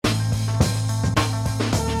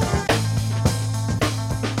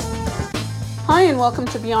and welcome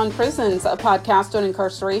to Beyond Prisons, a podcast on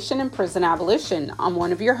incarceration and prison abolition. I'm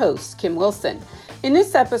one of your hosts, Kim Wilson. In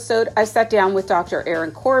this episode, I sat down with Dr.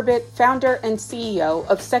 Erin Corbett, founder and CEO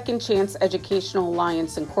of Second Chance Educational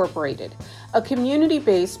Alliance Incorporated, a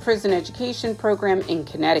community-based prison education program in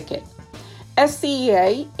Connecticut.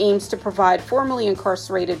 SCEA aims to provide formerly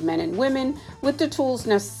incarcerated men and women with the tools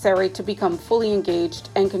necessary to become fully engaged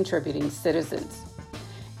and contributing citizens.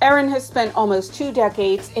 Erin has spent almost 2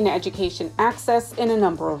 decades in education access in a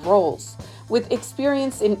number of roles, with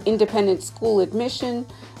experience in independent school admission,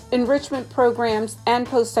 enrichment programs, and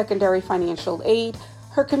post-secondary financial aid.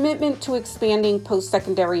 Her commitment to expanding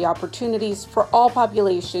post-secondary opportunities for all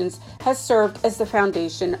populations has served as the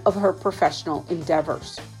foundation of her professional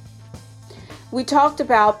endeavors. We talked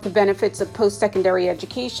about the benefits of post-secondary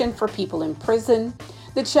education for people in prison,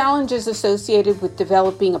 the challenges associated with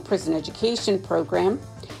developing a prison education program,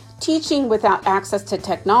 teaching without access to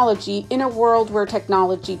technology in a world where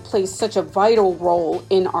technology plays such a vital role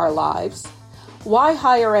in our lives, why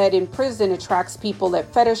higher ed in prison attracts people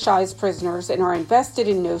that fetishize prisoners and are invested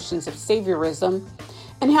in notions of saviorism,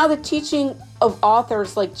 and how the teaching of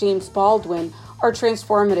authors like James Baldwin are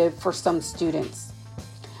transformative for some students.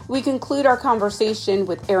 We conclude our conversation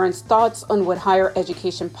with Erin's thoughts on what higher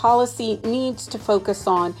education policy needs to focus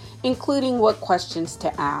on, including what questions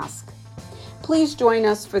to ask. Please join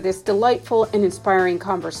us for this delightful and inspiring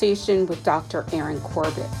conversation with Dr. Erin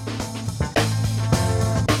Corbett.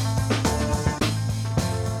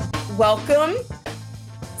 Welcome.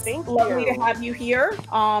 Thank you. Lovely to have you here.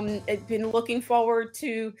 I've been looking forward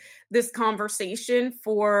to this conversation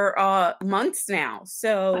for months now.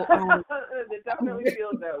 So it definitely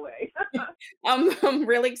feels that way. I'm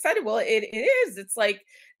really excited. Well, it is. It's like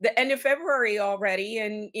the end of February already.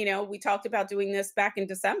 And, we talked about doing this back in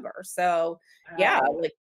December. So yeah,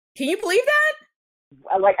 can you believe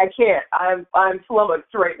that? I can't. I'm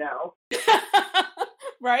flummoxed right now.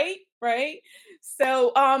 Right.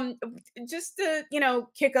 So, just to,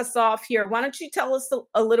 kick us off here, why don't you tell us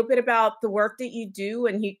a little bit about the work that you do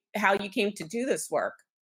and how you came to do this work?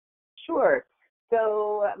 Sure.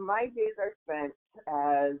 So my days are spent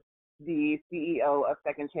as the CEO of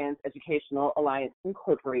Second Chance Educational Alliance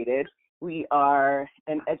Incorporated. We are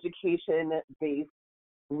an education-based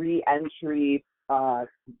re-entry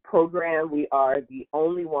program. We are the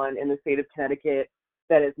only one in the state of Connecticut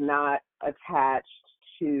that is not attached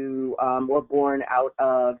to or born out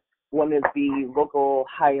of one of the local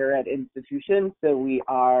higher ed institutions. So we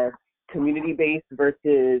are community-based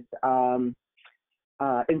versus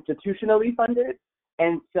institutionally funded.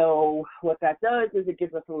 And so what that does is it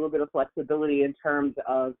gives us a little bit of flexibility in terms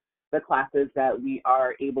of the classes that we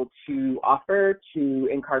are able to offer to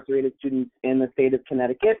incarcerated students in the state of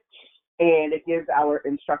Connecticut. And it gives our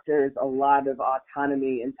instructors a lot of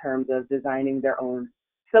autonomy in terms of designing their own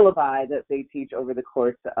syllabi that they teach over the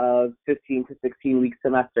course of 15 to 16-week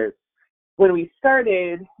semesters. When we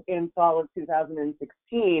started in fall of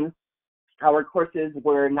 2016, our courses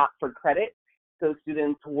were not for credit. So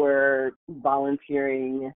students were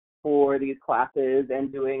volunteering for these classes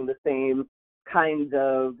and doing the same kinds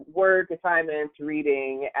of work, assignments,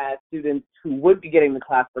 reading as students who would be getting the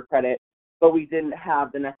class for credit, but we didn't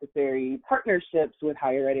have the necessary partnerships with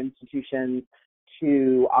higher ed institutions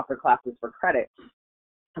to offer classes for credit.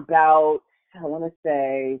 About, I want to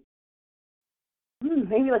say,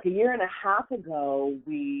 maybe like a year and a half ago,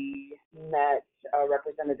 we met a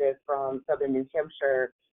representative from Southern New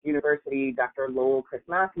Hampshire University, Dr. Lowell Chris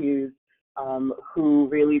Matthews, who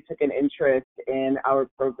really took an interest in our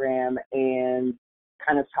program and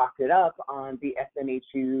kind of talked it up on the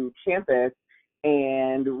SNHU campus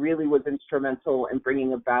and really was instrumental in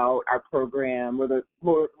bringing about our program, or the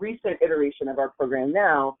more recent iteration of our program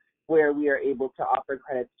now, where we are able to offer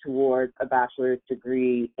credits towards a bachelor's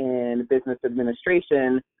degree in business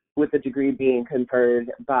administration, with the degree being conferred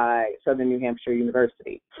by Southern New Hampshire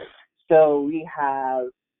University. So we have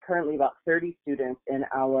currently about 30 students in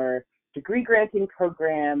our degree granting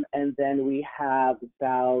program, and then we have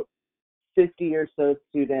about 50 or so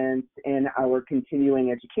students in our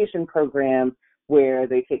continuing education program, where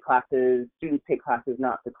they take classes, students take classes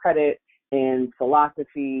not for credit in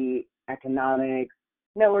philosophy, economics,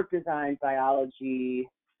 network design, biology,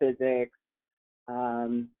 physics.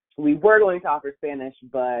 We were going to offer Spanish,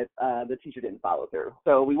 but the teacher didn't follow through.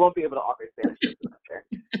 So we won't be able to offer Spanish this semester.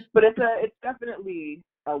 But it's definitely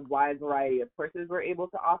a wide variety of courses we're able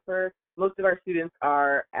to offer. Most of our students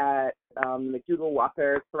are at McDougall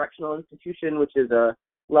Walker Correctional Institution, which is a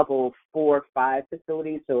level 4-5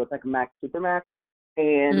 facility. So it's like a max, super max.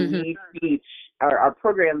 And we teach, our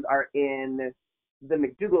programs are in the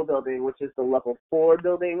McDougall building, which is the level 4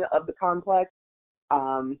 building of the complex.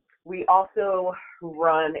 We also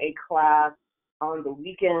run a class on the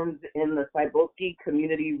weekends in the Cybulski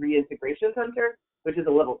Community Reintegration Center, which is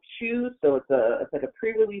a level 2, so it's like a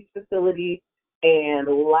pre-release facility. And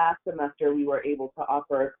last semester, we were able to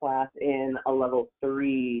offer a class in a level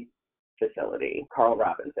 3 facility, Carl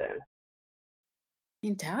Robinson.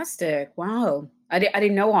 Fantastic. Wow. I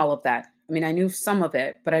didn't know all of that. I mean, I knew some of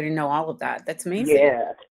it, but I didn't know all of that. That's amazing.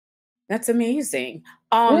 Yeah. That's amazing.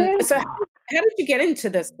 Yeah. So how did you get into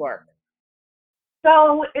this work?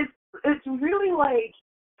 So it's really like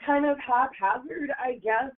kind of haphazard, I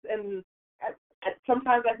guess. And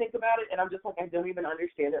sometimes I think about it and I'm just like, I don't even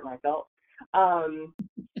understand it myself.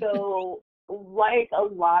 So like a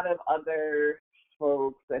lot of other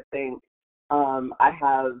folks, I think, I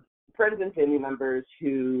have friends and family members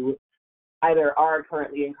who either are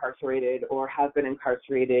currently incarcerated or have been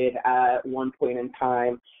incarcerated at one point in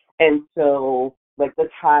time. And so like the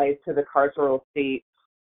ties to the carceral state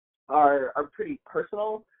are pretty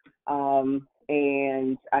personal.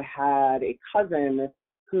 And I had a cousin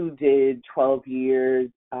who did 12 years,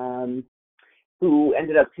 who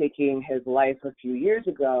ended up taking his life a few years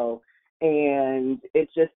ago. And it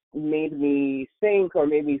just made me think, or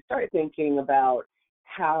made me start thinking about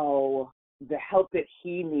how the help that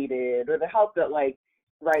he needed, or the help that, like,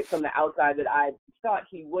 right from the outside that I thought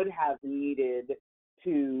he would have needed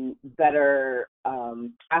to better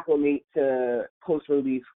acclimate to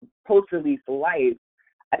post-release life,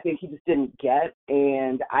 I think he just didn't get,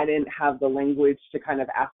 and I didn't have the language to kind of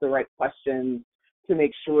ask the right questions to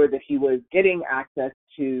make sure that he was getting access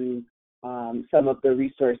to some of the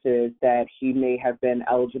resources that he may have been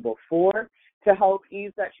eligible for to help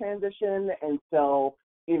ease that transition. And so,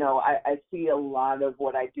 you know, I see a lot of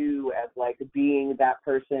what I do as like being that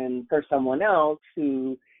person for someone else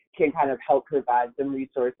who can kind of help provide some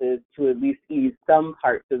resources to at least ease some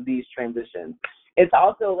parts of these transitions. It's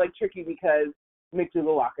also like tricky because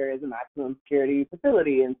McDougall Walker is a maximum security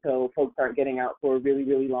facility, and so folks aren't getting out for a really,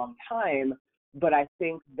 really long time. But I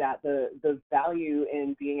think that the value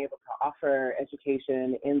in being able to offer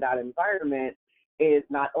education in that environment is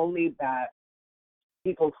not only that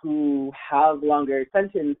people who have longer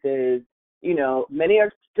sentences, you know, many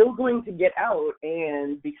are still going to get out,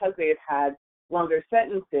 and because they've had longer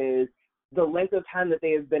sentences, the length of time that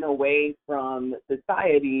they have been away from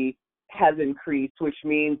society has increased, which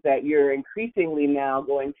means that you're increasingly now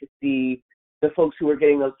going to see the folks who are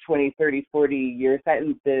getting those 20, 30, 40-year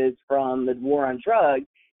sentences from the war on drugs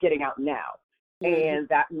getting out now. Mm-hmm. And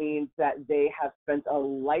that means that they have spent a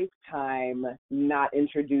lifetime not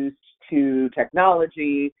introduced to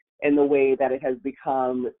technology in the way that it has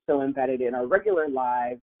become so embedded in our regular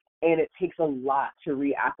lives. And it takes a lot to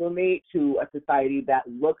reacclimate to a society that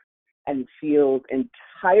looks and feels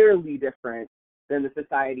entirely different than the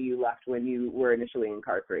society you left when you were initially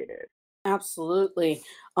incarcerated. Absolutely.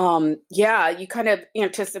 Yeah, you kind of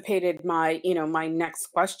anticipated my next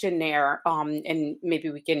question there. And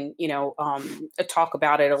maybe we can, talk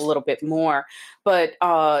about it a little bit more. But,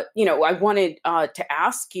 I wanted to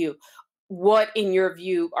ask you, what, in your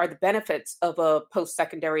view, are the benefits of a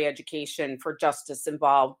post-secondary education for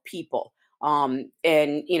justice-involved people? And,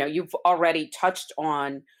 you've already touched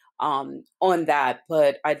on that,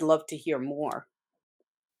 but I'd love to hear more.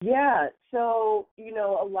 Yeah, so,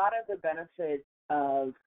 a lot of the benefits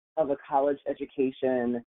of a college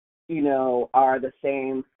education, are the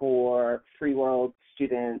same for free world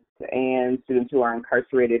students and students who are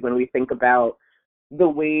incarcerated when we think about the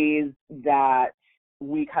ways that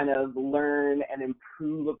we kind of learn and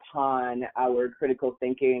improve upon our critical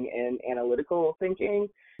thinking and analytical thinking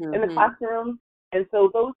in the classroom. And so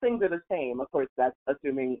those things are the same. Of course, that's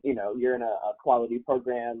assuming, you're in a quality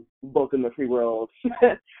program, both in the free world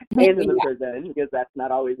and in the prison, because that's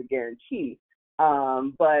not always a guarantee.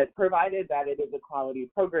 But provided that it is a quality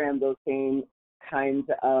program, those same kinds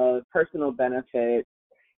of personal benefits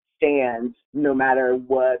stand no matter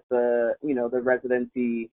what the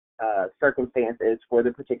residency circumstances for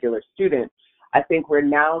the particular student. I think we're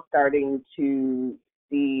now starting to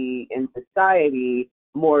see in society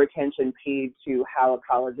more attention paid to how a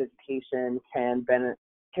college education can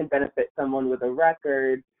benefit someone with a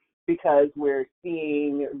record, because we're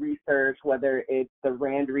seeing research, whether it's the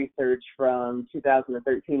RAND research from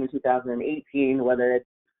 2013 and 2018, whether it's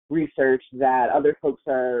research that other folks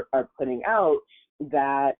are putting out,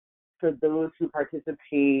 that for those who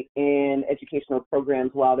participate in educational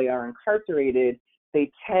programs while they are incarcerated,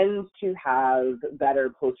 they tend to have better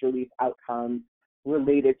post-release outcomes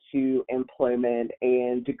related to employment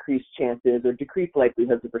and decreased chances or decreased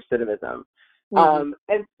likelihoods of recidivism.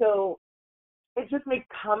 And so it just makes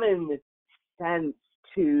common sense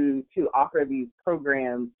to offer these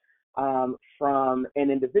programs from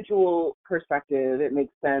an individual perspective. It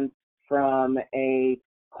makes sense from a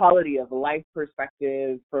quality of life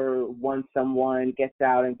perspective for once someone gets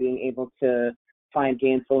out and being able to find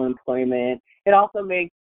gainful employment. It also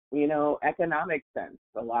makes, economic sense.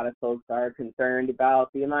 A lot of folks are concerned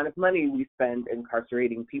about the amount of money we spend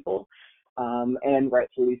incarcerating people, and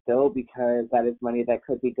rightfully so, because that is money that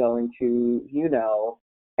could be going to,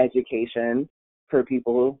 education for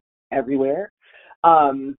people everywhere.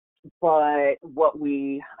 But what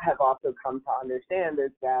we have also come to understand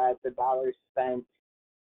is that the dollars spent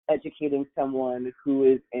educating someone who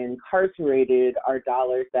is incarcerated are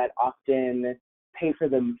dollars that often pay for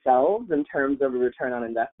themselves in terms of a return on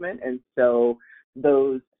investment. And so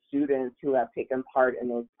those students who have taken part in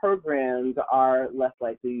those programs are less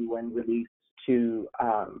likely when released to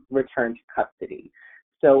return to custody.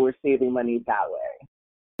 So we're saving money that way.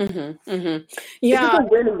 Mm-hmm, mm-hmm. Yeah. It's a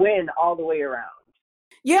win-win all the way around.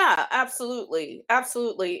 Yeah, absolutely.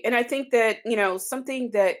 Absolutely. And I think that,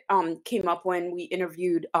 something that came up when we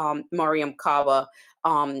interviewed Mariam Kaba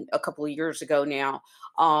a couple of years ago now,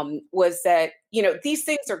 was that, these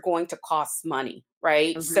things are going to cost money,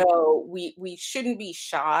 right? Mm-hmm. So we shouldn't be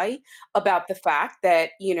shy about the fact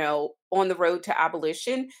that, on the road to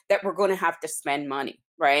abolition, that we're going to have to spend money,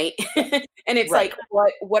 right? And it's Right.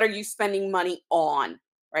 like, what are you spending money on?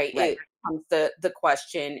 Right. Right. It comes the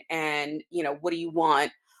question, and what do you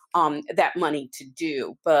want that money to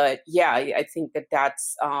do? But yeah, I think that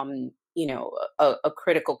that's a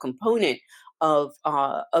critical component of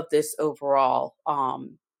this overall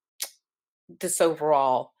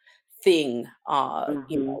thing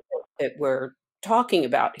Mm-hmm. that we're talking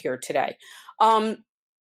about here today.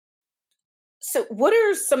 So what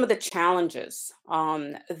are some of the challenges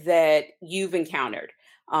that you've encountered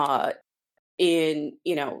in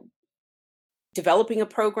developing a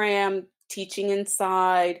program, teaching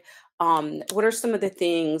inside? What are some of the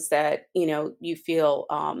things that you feel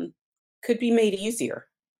could be made easier?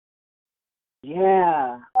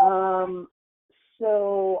 Yeah.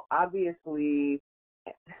 So obviously,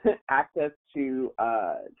 access to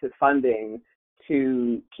funding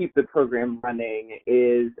to keep the program running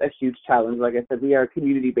is a huge challenge. Like I said, we are a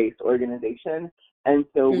community-based organization, and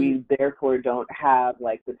so we therefore don't have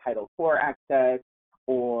like the Title IV access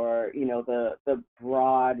or the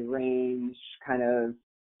broad range kind of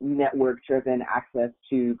network-driven access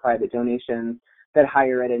to private donations that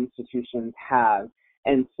higher ed institutions have.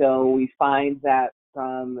 And so we find that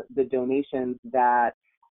from the donations that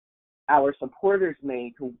our supporters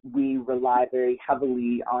make, we rely very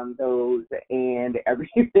heavily on those, and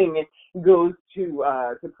everything goes to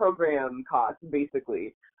program costs,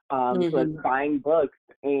 basically. So it's buying books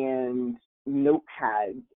and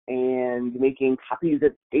notepads and making copies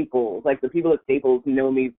at Staples. Like the people at Staples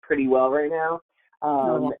know me pretty well right now,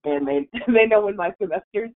 and they know when my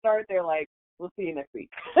semesters start. They're like, "We'll see you next week."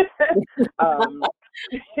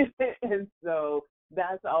 And so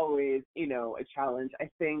that's always, a challenge. I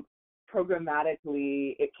think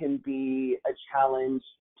programmatically, it can be a challenge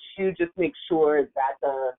to just make sure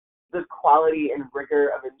that the quality and rigor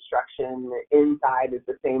of instruction inside is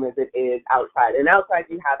the same as it is outside. And outside,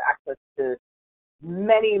 you have access to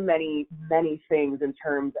many, many, many things in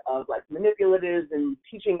terms of like manipulatives and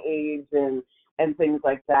teaching aids and things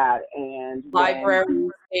like that. And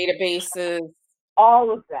libraries, databases,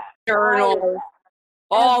 all of that, journals,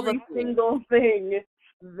 every single thing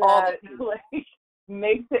that like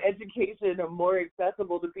makes the education more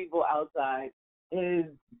accessible to people outside is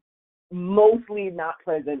mostly not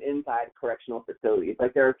present inside correctional facilities.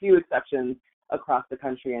 Like there are a few exceptions across the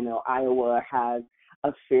country. I know Iowa has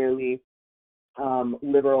a fairly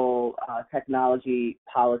liberal technology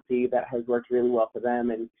policy that has worked really well for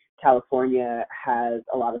them, and California has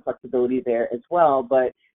a lot of flexibility there as well,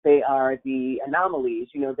 but they are the anomalies.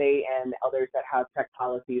 They and others that have tech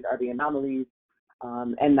policies are the anomalies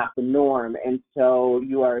and not the norm. And so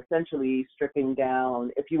you are essentially stripping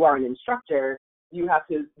down, if you are an instructor, you have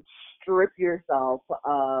to strip yourself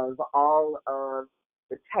of all of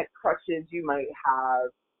the tech crutches you might have,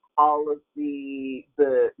 all of the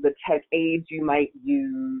tech aids you might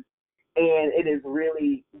use, and it is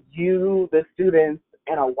really you, the students,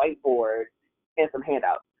 and a whiteboard and some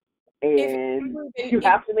handouts. And you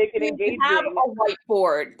have to make it engaging. Have a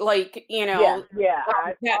whiteboard, like Yeah.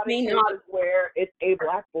 I've that taught may in not cases where it's a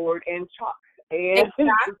blackboard and chalk, and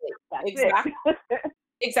exactly.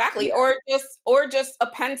 Exactly. Or just a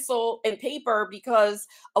pencil and paper, because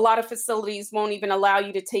a lot of facilities won't even allow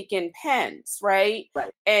you to take in pens, right?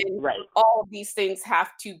 Right. And Right. all of these things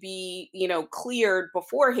have to be, cleared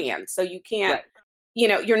beforehand. So you can't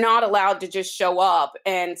you're not allowed to just show up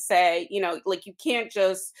and say, like you can't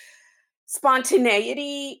just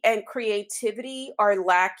spontaneity and creativity are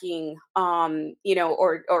lacking,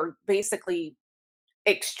 or basically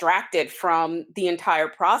extracted from the entire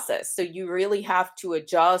process. So you really have to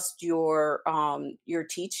adjust your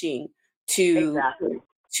teaching to Exactly.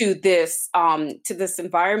 to this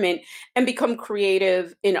environment and become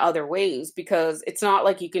creative in other ways, because it's not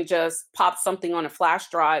like you can just pop something on a flash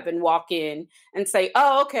drive and walk in and say,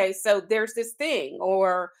 oh, okay, so there's this thing,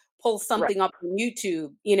 or pull Right. something up on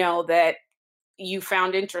YouTube, that you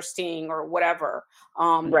found interesting or whatever.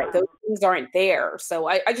 Right. Those things aren't there. So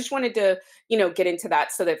I just wanted to, get into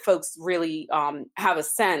that so that folks really have a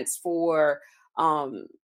sense for um,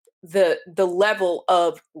 the level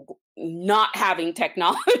of not having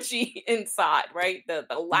technology inside, right? The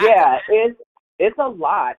lack of. Yeah, it's a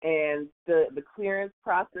lot, and the clearance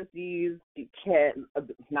processes can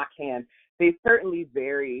not can they certainly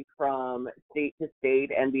vary from state to state,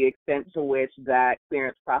 and the extent to which that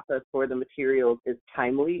clearance process for the materials is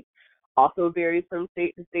timely also varies from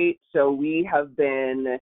state to state. So we have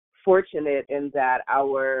been fortunate in that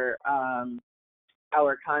our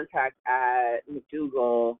contact at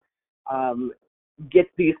McDougall um, gets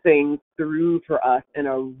these things through for us in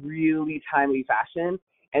a really timely fashion.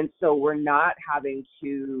 And so we're not having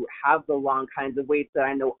to have the long kinds of waits that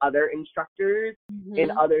I know other instructors in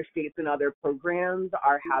Mhm. other states and other programs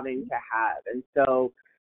are having to have. And so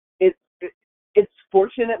it's it, it's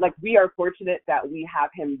fortunate, like we are fortunate that we have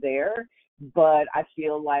him there, but I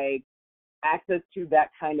feel like access to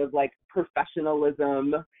that kind of like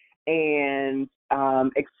professionalism and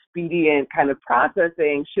expedient kind of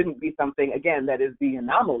processing shouldn't be something, again, that is the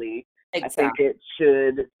anomaly. I think Exactly. it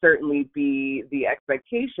should certainly be the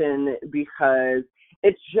expectation, because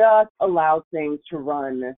it just allows things to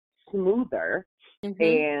run smoother Hmm.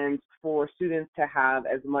 and for students to have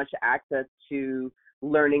as much access to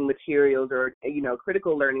learning materials, or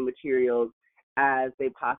critical learning materials, as they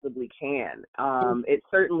possibly can. It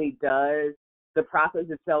certainly does. The process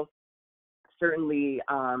itself certainly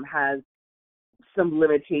has some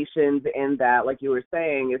limitations in that, like you were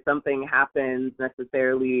saying, if something happens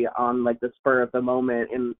necessarily on like the spur of the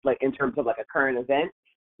moment, in terms of like a current event,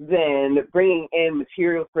 then bringing in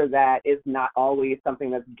material for that is not always something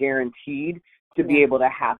that's guaranteed to be Yeah. able to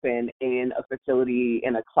happen in a facility,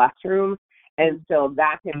 in a classroom. And so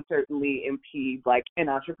that can certainly impede like an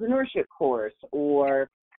entrepreneurship course, or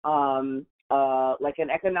like an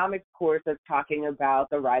economics course that's talking about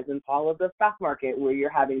the rise and fall of the stock market, where you're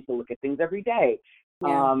having to look at things every day.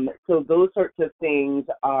 Yeah. So those sorts of things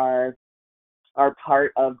are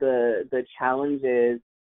part of the challenges.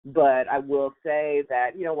 But I will say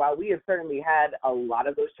that, while we have certainly had a lot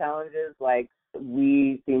of those challenges, like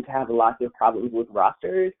we seem to have lots of problems with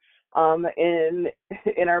rosters in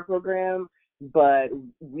in our program, but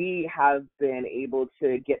we have been able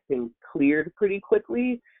to get things cleared pretty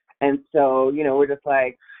quickly. And so, we're just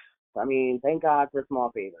like, I mean, thank God for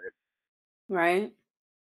small favors. Right.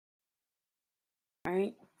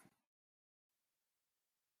 Right.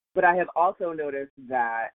 But I have also noticed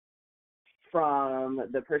that from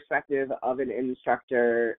the perspective of an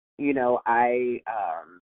instructor, I've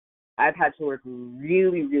had to work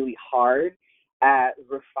really, really hard at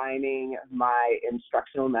refining my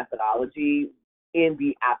instructional methodology in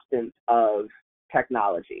the absence of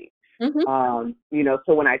technology. Hmm.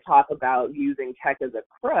 So when I talk about using tech as a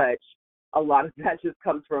crutch, a lot of that just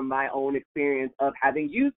comes from my own experience of having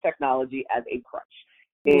used technology as a crutch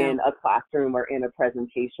Yeah. in a classroom or in a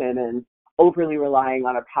presentation, and overly relying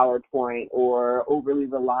on a PowerPoint, or overly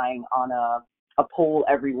relying on a poll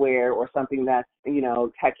everywhere, or something that's,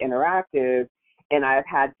 tech interactive. And I've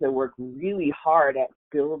had to work really hard at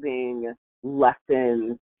building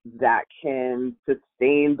lessons that can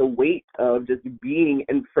sustain the weight of just being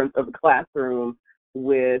in front of a classroom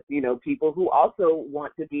with, people who also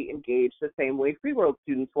want to be engaged the same way free world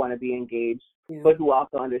students want to be engaged, Yeah. but who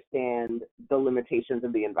also understand the limitations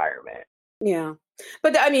of the environment. Yeah.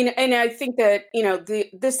 But I mean, and I think that,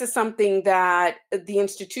 this is something that the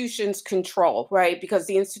institutions control, right? Because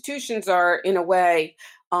the institutions are, in a way,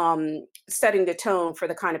 setting the tone for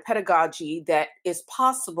the kind of pedagogy that is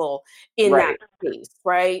possible in that Right, space,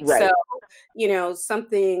 right? So, right.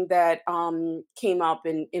 something that came up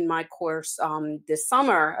in my course this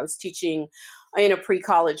summer, I was teaching in a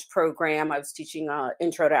pre-college program. I was teaching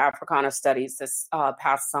Intro to Africana Studies this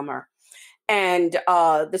past summer, and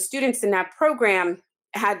the students in that program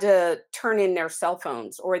had to turn in their cell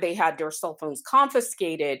phones, or they had their cell phones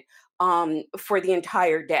confiscated for the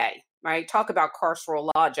entire day. right? Talk about carceral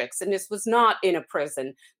logics. And this was not in a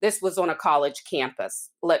prison. This was on a college campus.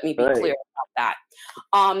 Let me be clear Right. about that.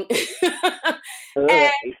 Um, and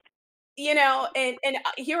Right.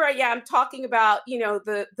 here I am talking about,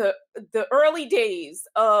 the early days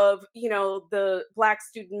of, the Black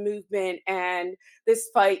student movement and this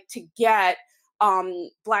fight to get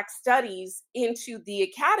Black studies into the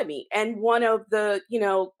academy. And one of the,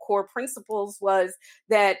 core principles was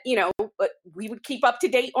that, we would keep up to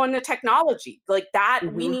date on the technology like that.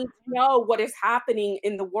 We Mhm. need to know what is happening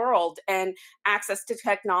in the world, and access to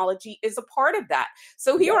technology is a part of that.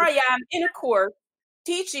 So here Yes. I am in a course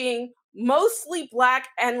teaching mostly Black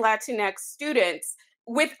and Latinx students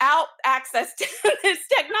without access to this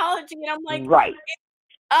technology. And I'm like, Right.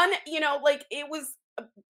 like it was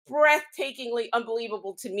breathtakingly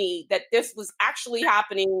unbelievable to me that this was actually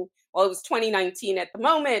happening. Well, it was 2019 at the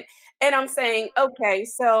moment. And I'm saying, okay,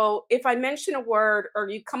 so if I mention a word or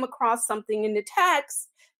you come across something in the text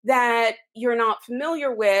that you're not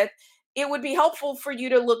familiar with, it would be helpful for you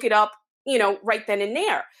to look it up, right then and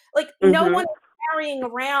there. Like no one Mhm. is carrying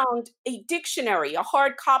around a dictionary, a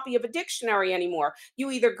hard copy of a dictionary anymore.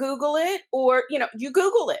 You either Google it or, you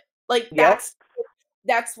Google it. Like Yep.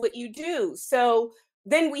 that's what you do. So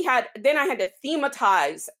then I had to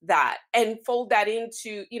thematize that and fold that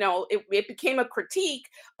into, it became a critique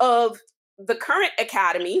of the current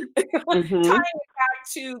academy, Mhm. tying it back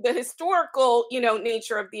to the historical,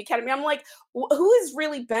 nature of the academy. I'm like, who is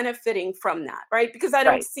really benefiting from that, right? Because Right. I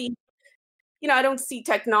don't see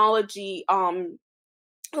technology,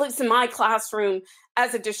 at least in my classroom,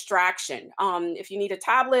 as a distraction. If you need a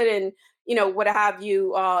tablet and what have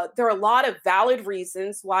you, there are a lot of valid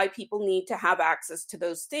reasons why people need to have access to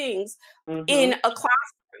those things in Mhm. a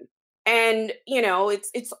class. And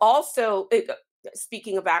it's also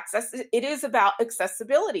speaking of access, it is about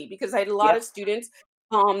accessibility, because I had a lot Yep. of students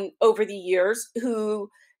over the years who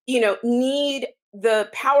need the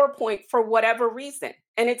PowerPoint for whatever reason.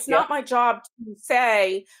 And it's Yep. not my job to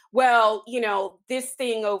say, well, this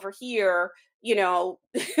thing over here, isn't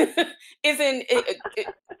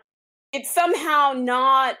it's somehow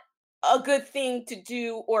not a good thing to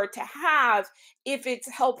do or to have if it's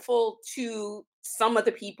helpful to some of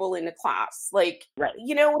the people in the class. Like, Right.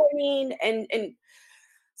 you know what I mean? And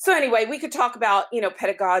so anyway, we could talk about,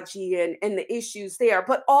 pedagogy and the issues there,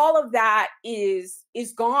 but all of that is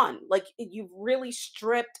gone. Like you've really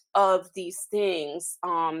stripped of these things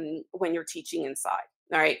when you're teaching inside,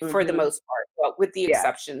 all right, for the Mhm. most part, well, with the Yeah.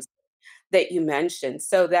 exceptions that you mentioned.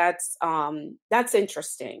 So that's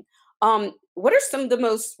interesting. What are some of the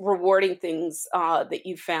most rewarding things that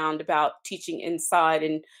you found about teaching inside?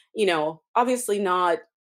 And obviously not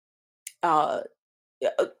uh,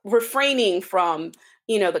 refraining from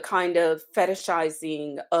the kind of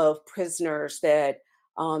fetishizing of prisoners that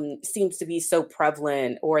seems to be so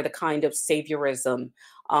prevalent, or the kind of saviorism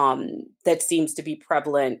that seems to be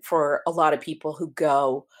prevalent for a lot of people who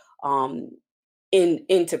go um,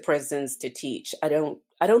 into prisons to teach. I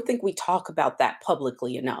don't think we talk about that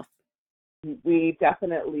publicly enough. We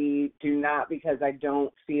definitely do not, because I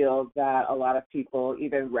don't feel that a lot of people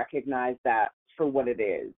even recognize that for what it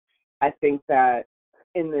is. I think that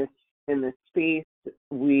in this space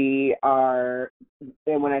we are,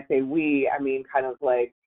 and when I say we, I mean kind of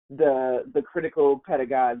like the critical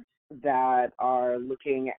pedagogues that are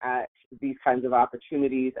looking at these kinds of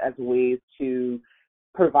opportunities as ways to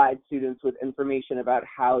provide students with information about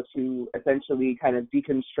how to essentially kind of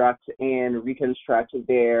deconstruct and reconstruct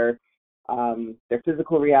their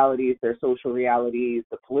physical realities, their social realities,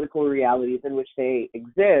 the political realities in which they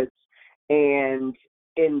exist, and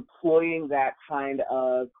employing that kind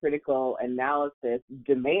of critical analysis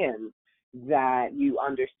demands that you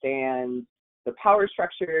understand the power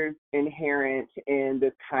structures inherent in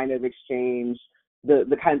this kind of exchange,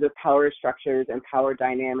 the kinds of power structures and power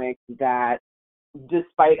dynamics that,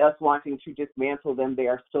 despite us wanting to dismantle them, they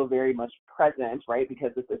are still very much present, right?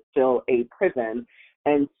 Because this is still a prison.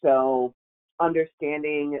 And so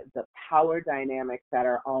understanding the power dynamics that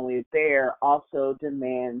are always there also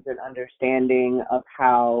demands an understanding of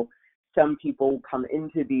how some people come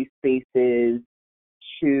into these spaces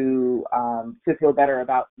to feel better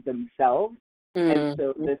about themselves. And Mm.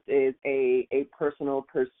 so this is a personal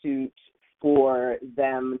pursuit for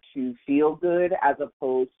them to feel good, as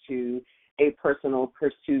opposed to a personal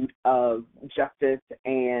pursuit of justice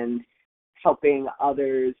and helping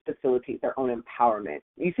others facilitate their own empowerment.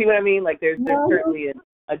 You see what I mean? Like there's certainly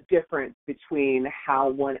a difference between how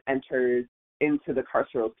one enters into the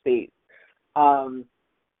carceral space. Um,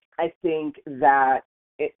 I think that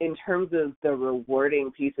in terms of the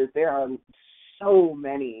rewarding pieces, there are so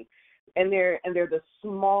many and they're the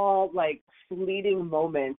small, like, fleeting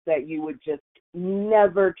moments that you would just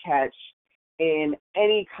never catch in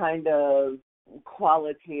any kind of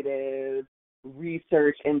qualitative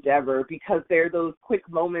research endeavor, because they're those quick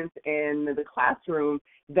moments in the classroom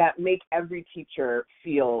that make every teacher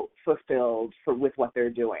feel fulfilled with what they're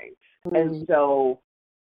doing. And so,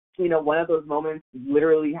 you know, one of those moments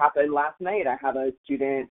literally happened last night. I have a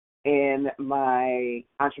student in my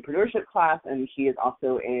entrepreneurship class, and he is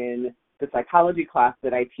also in the psychology class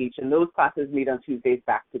that I teach, and those classes meet on Tuesdays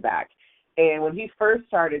back to back. And when he first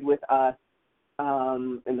started with us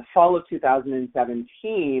in the fall of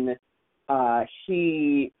 2017,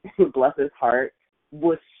 he, bless his heart,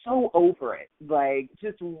 was so over it, like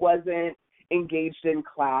just wasn't engaged in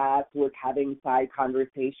class, was having side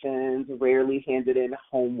conversations, rarely handed in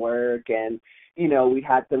homework. And, you know, we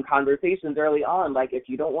had some conversations early on, like, if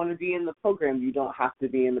you don't want to be in the program, you don't have to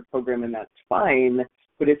be in the program, and that's fine.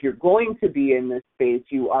 But if you're going to be in this space,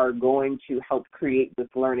 you are going to help create this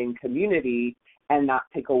learning community and not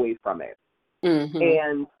take away from it.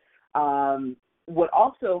 And what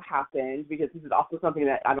also happened, because this is also something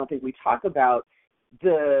that I don't think we talk about,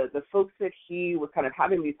 the folks that he was kind of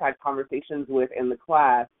having these type of conversations with in the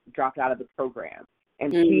class dropped out of the program,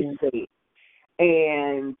 and he stayed.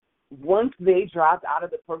 And once they dropped out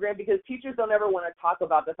of the program, because teachers don't ever want to talk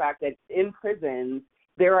about the fact that in prisons,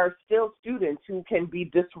 there are still students who can be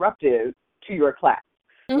disruptive to your class.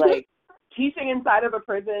 Like, teaching inside of a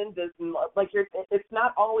prison it's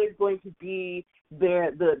not always going to be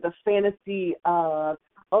the fantasy of,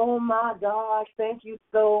 oh my gosh, thank you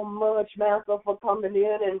so much, Master, for coming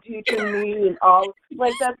in and teaching me and all.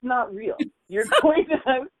 Like, that's not real. You're going to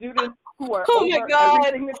have students who are over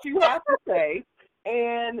everything that you have to say,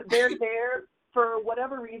 and they're there for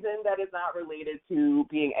whatever reason that is not related to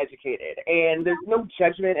being educated. And there's no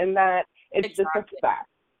judgment in that. It's just a fact.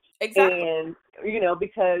 And, you know,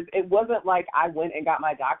 because it wasn't like I went and got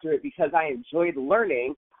my doctorate because I enjoyed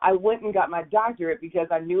learning. I went and got my doctorate because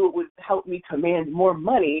I knew it would help me command more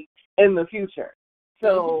money in the future.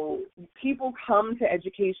 So people come to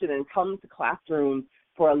education and come to classrooms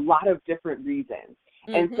for a lot of different reasons.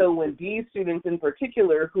 And so when these students in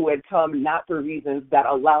particular, who had come not for reasons that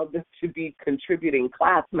allowed them to be contributing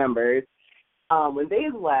class members, when they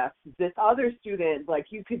left, this other student, like,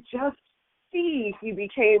 you could just see he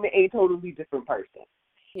became a totally different person.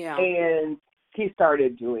 And he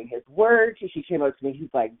started doing his work. He came up to me. He's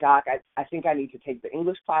like, Doc, I think I need to take the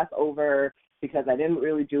English class over because I didn't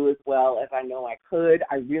really do as well as I know I could.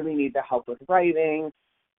 I really need the help with writing.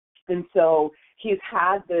 And so he's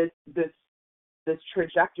had this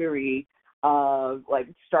trajectory of, like,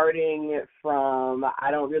 starting from, I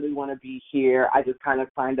don't really want to be here, I just kind of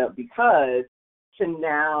signed up because, to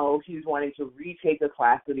now he's wanting to retake a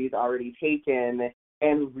class that he's already taken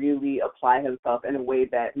and really apply himself in a way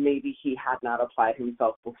that maybe he had not applied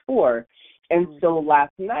himself before. And so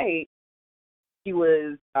last night, he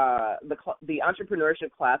was, the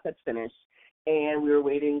entrepreneurship class had finished, and we were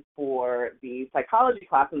waiting for the psychology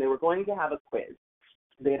class, and they were going to have a quiz.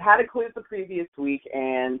 They had a quiz the previous week,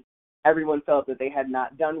 and everyone felt that they had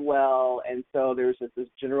not done well, and so there was just this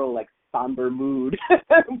general, like, somber mood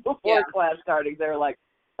before class starting. They were like,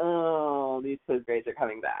 oh, these quiz grades are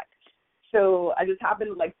coming back. So I just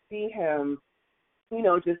happened to, like, see him, you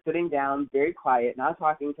know, just sitting down, very quiet, not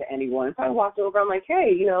talking to anyone. So I walked over. I'm like,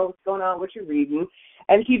 hey, you know, what's going on? What you reading?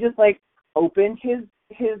 And he just, like, opened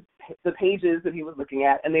the pages that he was looking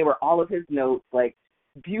at, and they were all of his notes, like,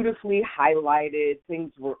 beautifully highlighted.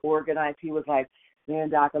 Things were organized. He was like, man,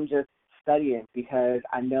 Doc, I'm just studying because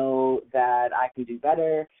I know that I can do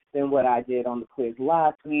better than what I did on the quiz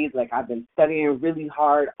last week. Like, I've been studying really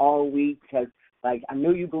hard all week because, like, I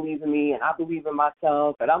know you believe in me and I believe in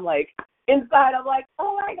myself. And I'm like, inside, I'm like,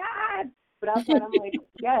 oh my God. But outside, I'm like,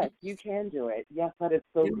 yes, you can do it. Yes, that is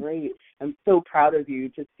so great. I'm so proud of you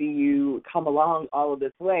to see you come along all of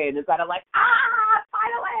this way. And inside, I'm like,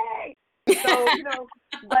 finally. So, you know,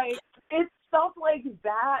 like, it's stuff like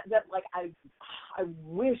that like I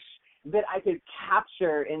wish that I could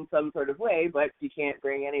capture in some sort of way, but you can't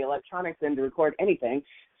bring any electronics in to record anything.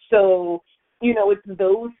 So, you know, it's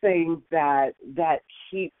those things that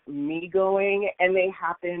keep me going, and they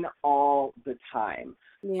happen all the time.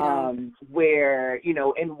 Where, you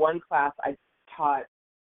know, in one class I taught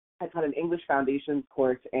an English foundations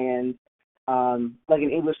course and like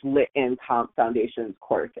an English Lit and Comp Foundations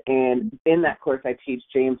course. And in that course, I teach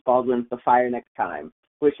James Baldwin's The Fire Next Time,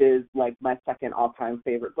 which is like my second all-time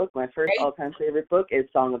favorite book. My first all-time favorite book is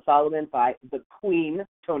Song of Solomon by the Queen,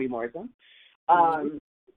 Toni Morrison.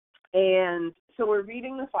 And so we're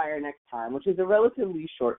reading The Fire Next Time, which is a relatively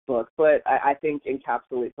short book, but I think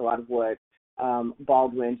encapsulates a lot of what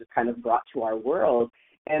Baldwin just kind of brought to our world.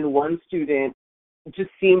 And one student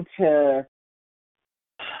just seemed a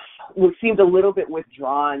little bit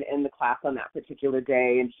withdrawn in the class on that particular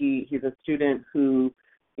day. And he's a student who,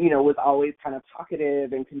 was always kind of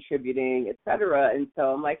talkative and contributing, et cetera. And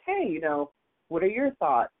so I'm like, hey, what are your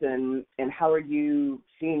thoughts and how are you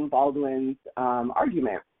seeing Baldwin's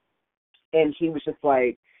argument? And he was just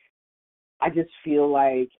like, I just feel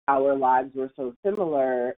like our lives were so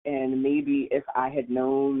similar, and maybe if I had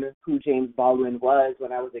known who James Baldwin was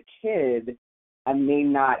when I was a kid, I may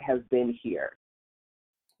not have been here.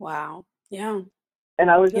 Wow. Yeah. And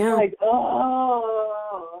I was just like,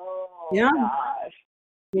 oh, yeah. Gosh.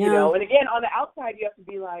 Yeah. And again, on the outside, you have to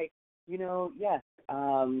be like, yes,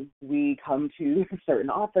 we come to certain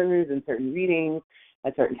authors and certain readings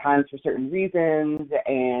at certain times for certain reasons.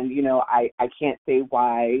 And, I can't say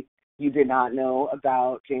why you did not know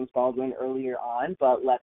about James Baldwin earlier on, but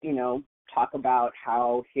let's, talk about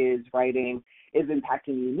how his writing is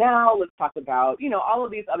impacting you now. Let's talk about, all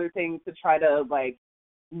of these other things to try to,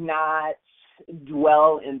 not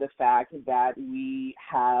dwell in the fact that we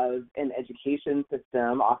have an education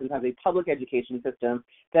system, oftentimes a public education system,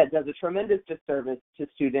 that does a tremendous disservice to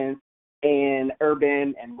students in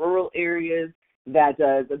urban and rural areas, that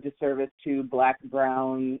does a disservice to Black,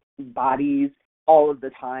 brown bodies all of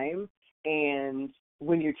the time. And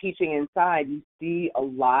when you're teaching inside, you see a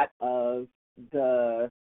lot of the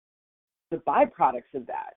byproducts of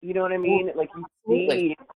that. You know what I mean?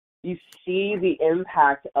 You see the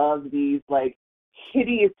impact of these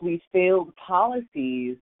hideously failed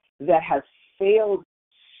policies that have failed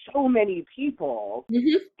so many people.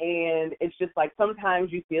 Mm-hmm. And it's just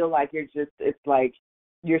sometimes you feel like you're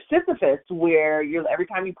Sisyphus, where every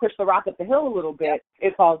time you push the rock up the hill a little bit,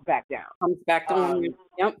 it falls back down. Comes back down.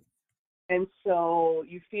 Yep. And so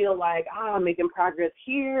you feel like, I'm making progress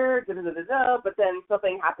here, but then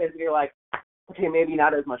something happens and you're like, okay, maybe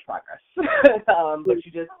not as much progress. But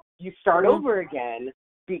you start over again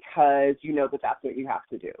because you know that that's what you have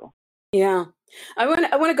to do. Yeah. I want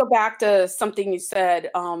to go back to something you said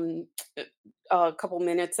a couple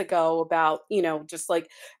minutes ago about, just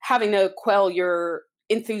having to quell your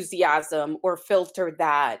enthusiasm or filter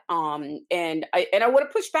that. And I want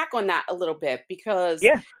to push back on that a little bit, because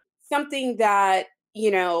something that,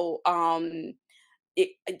 I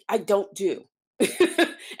don't do.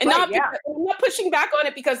 And I'm not pushing back on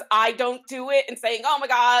it because I don't do it and saying, oh my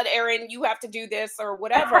God, Erin, you have to do this or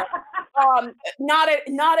whatever. Not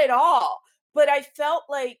at all. But I felt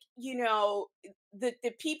like, the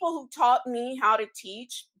people who taught me how to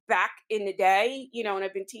teach back in the day, and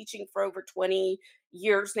I've been teaching for over 20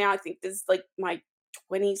 years now. I think this is my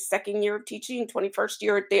 22nd year of teaching, 21st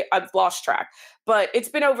year. I've lost track, but it's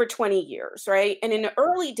been over 20 years, right? And in the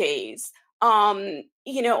early days, I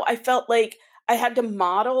felt like I had to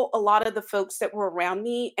model a lot of the folks that were around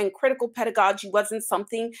me, and critical pedagogy wasn't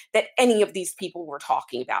something that any of these people were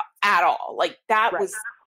talking about at all. That was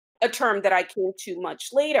a term that I came to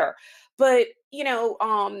much later. But,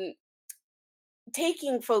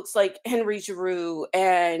 taking folks like Henry Giroux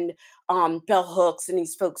and Bell Hooks and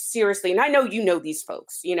these folks seriously, and I know these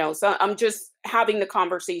folks, so I'm just having the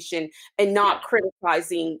conversation and not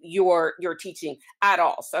criticizing your teaching at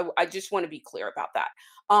all. So I just want to be clear about that.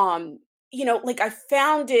 I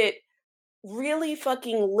found it really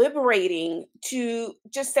fucking liberating to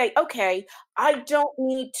just say, okay, I don't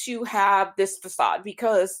need to have this facade,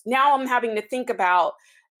 because now I'm having to think about,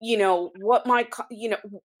 what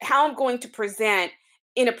how I'm going to present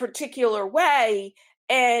in a particular way.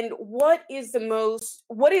 And what is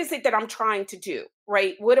it that I'm trying to do,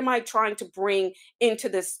 right? What am I trying to bring into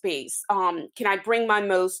this space? Can I bring my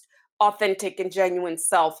most authentic and genuine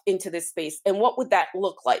self into this space? And what would that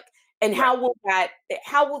look like? And how will that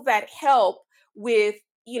help with,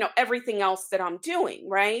 everything else that I'm doing,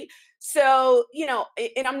 right? So,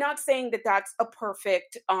 and I'm not saying that that's a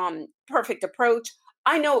perfect approach.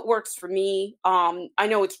 I know it works for me. I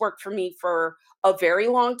know it's worked for me for a very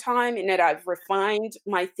long time, and that I've refined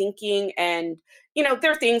my thinking. And,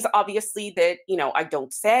 there are things obviously that, I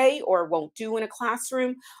don't say or won't do in a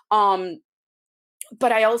classroom.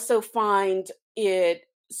 But I also find it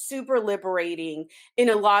super liberating in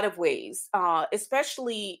a lot of ways,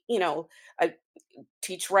 especially, I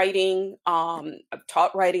teach writing. I've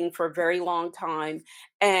taught writing for a very long time.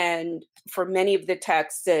 And for many of the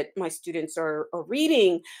texts that my students are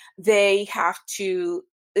reading, they have to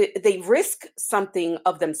they risk something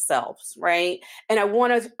of themselves, right? And I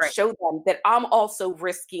want to Right. show them that I'm also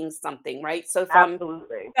risking something, right? So if I'm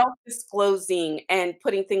Absolutely. self-disclosing and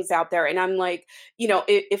putting things out there, and I'm like,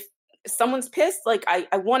 if someone's pissed, like I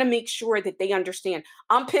want to make sure that they understand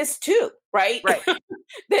I'm pissed too, right? Right.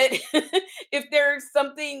 That if there's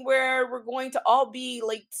something where we're going to all be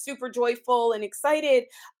like super joyful and excited,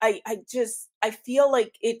 I feel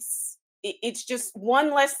like it's just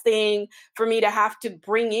one less thing for me to have to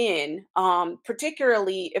bring in,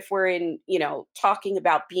 particularly if we're in, talking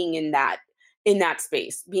about being in that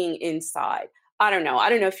space, being inside. I don't know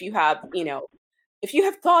if you have, if you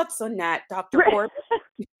have thoughts on that, Dr. Right. Corb.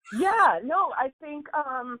 Yeah, no, I think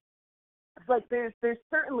like there's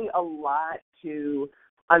certainly a lot to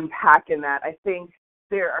unpack in that. I think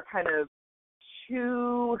there are kind of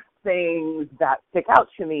two things that stick out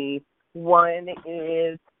to me. One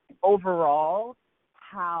is overall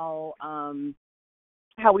how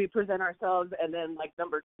we present ourselves, and then like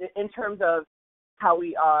number in terms of how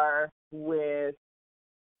we are with,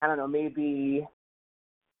 I don't know, maybe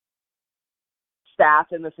staff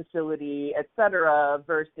in the facility, et cetera,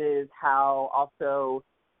 versus how also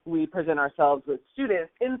we present ourselves with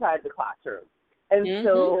students inside the classroom. And Mm-hmm.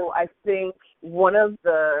 so I think one of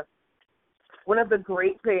the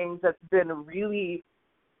great things that's been really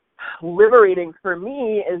liberating for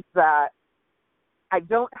me is that I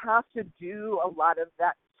don't have to do a lot of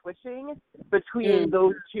that switching between Mm,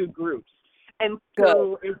 those two groups. And good.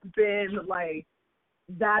 so it's been like,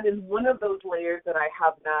 that is one of those layers that I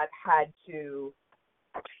have not had to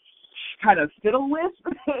kind of fiddle with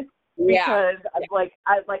Yeah. because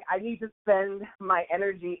I need to spend my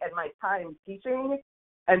energy and my time teaching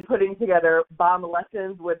and putting together bomb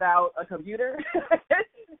lessons without a computer.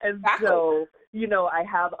 And Exactly. so, I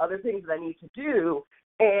have other things that I need to do.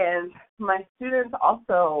 And my students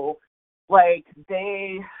also, like,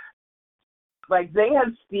 they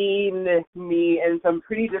have seen me in some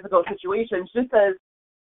pretty difficult situations, just as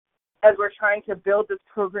we're trying to build this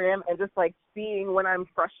program, and just like seeing when I'm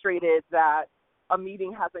frustrated that a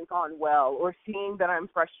meeting hasn't gone well, or seeing that I'm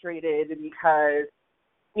frustrated because,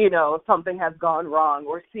 something has gone wrong,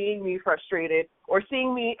 or seeing me frustrated, or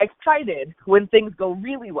seeing me excited when things go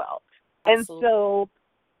really well. And Absolutely. so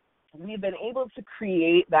we've been able to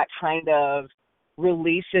create that kind of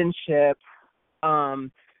relationship,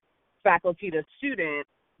 faculty to student,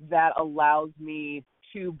 that allows me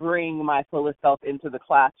to bring my fullest self into the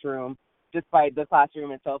classroom, despite the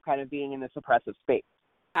classroom itself kind of being in this oppressive space.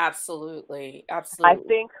 Absolutely. I Absolutely.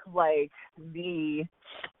 think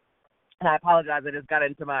and I apologize, I just got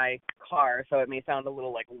into my car, so it may sound a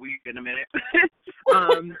little like weird in a minute.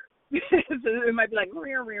 So it might be like,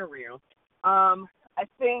 real, real, real. I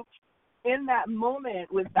think in that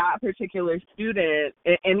moment with that particular student,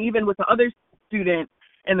 and even with the other student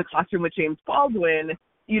in the classroom with James Baldwin,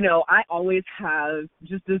 I always have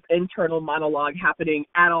just this internal monologue happening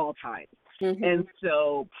at all times. Hmm. And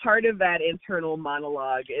so part of that internal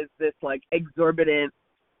monologue is this like exorbitant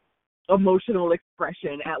emotional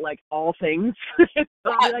expression at like all things. So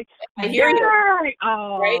I'll be like, I hear you, yay! right?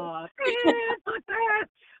 Oh, fuck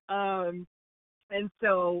that. And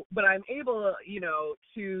so, but I'm able,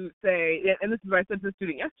 to say, and this is what I said to the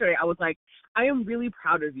student yesterday, I was like, I am really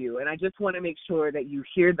proud of you. And I just want to make sure that you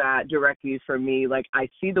hear that directly from me. Like, I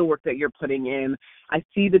see the work that you're putting in. I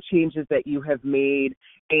see the changes that you have made.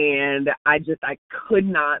 And I could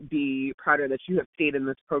not be prouder that you have stayed in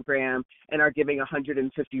this program and are giving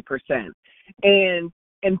 150%.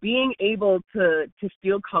 And being able to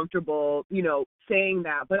feel comfortable, saying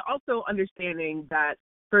that, but also understanding that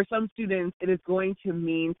for some students, it is going to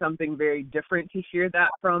mean something very different to hear that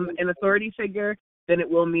from an authority figure than it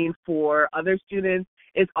will mean for other students.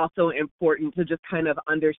 It's also important to just kind of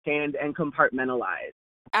understand and compartmentalize.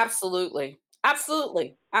 Absolutely.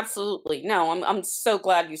 Absolutely. Absolutely. No, I'm so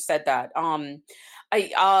glad you said that. I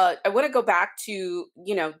want to go back to,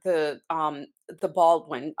 the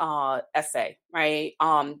Baldwin essay, right?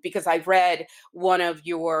 Because I read one of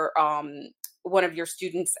your one of your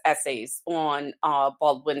students' essays on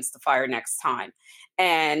Baldwin's The Fire Next Time.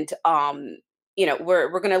 And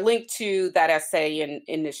we're gonna link to that essay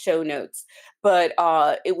in the show notes. But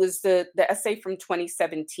it was the essay from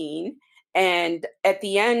 2017, and at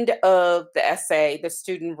the end of the essay, the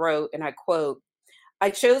student wrote, and I quote, I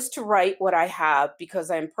chose to write what I have because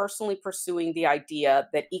I am personally pursuing the idea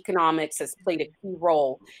that economics has played a key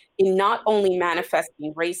role in not only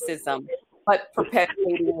manifesting racism, but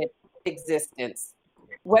perpetuating its existence.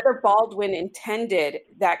 Whether Baldwin intended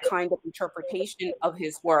that kind of interpretation of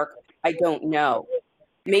his work, I don't know.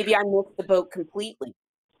 Maybe I missed the boat completely.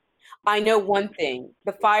 I know one thing.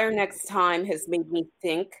 The fire next time has made me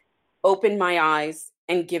think, opened my eyes,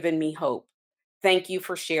 and given me hope. Thank you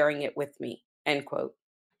for sharing it with me. End quote.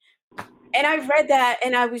 And I read that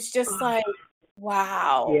and I was just like,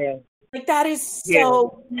 wow. Yeah, Like that is yeah.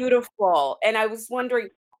 so beautiful. And I was wondering,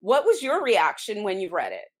 what was your reaction when you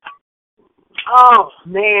read it? Oh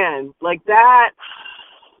man, like that.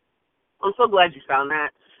 I'm so glad you found that.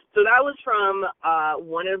 So that was from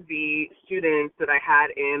one of the students that I had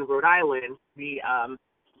in Rhode Island, the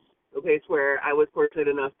place where I was fortunate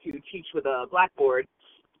enough to teach with a blackboard,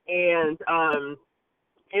 and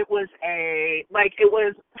it was it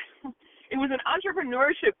was it was an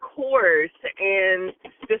entrepreneurship course, and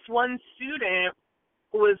this one student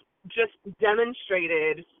was just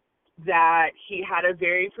demonstrated that he had a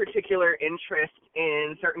very particular interest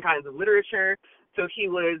in certain kinds of literature. So he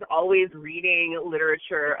was always reading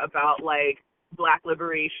literature about like Black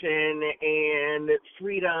liberation and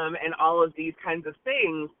freedom and all of these kinds of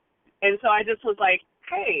things. And so I just was like,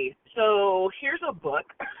 hey, so here's a book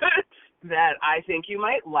that I think you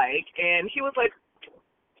might like. And he was like,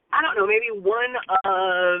 I don't know, maybe one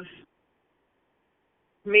of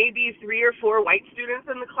maybe 3 or 4 white students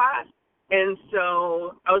in the class. And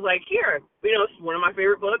so I was like, here, it's one of my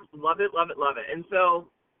favorite books. Love it, love it, love it. And so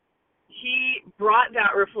he brought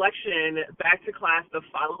that reflection back to class the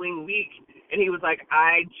following week. And he was like,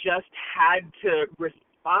 I just had to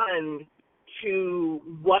respond to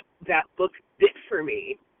what that book did for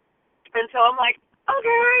me. And so I'm like,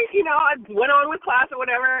 okay, I went on with class or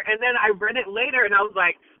whatever. And then I read it later and I was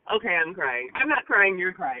like, okay, I'm crying. I'm not crying,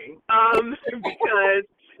 you're crying. Because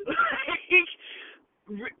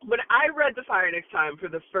when I read The Fire Next Time for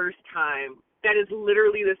the first time, that is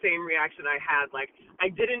literally the same reaction I had. Like, I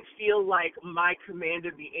didn't feel like my command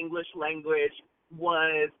of the English language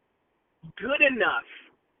was good enough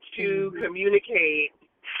to communicate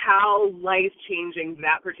how life-changing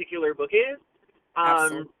that particular book is.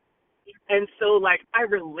 And so, like, I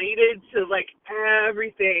related to, like,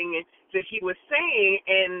 everything that he was saying,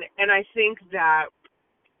 and I think that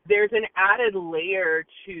there's an added layer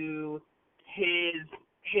to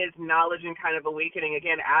his knowledge and kind of awakening,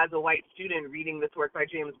 again, as a white student reading this work by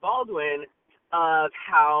James Baldwin, of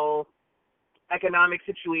how economic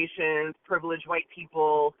situations, privileged white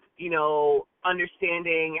people,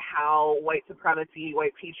 understanding how white supremacy,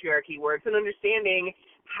 white patriarchy works, and understanding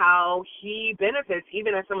how he benefits,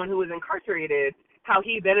 even as someone who is incarcerated, how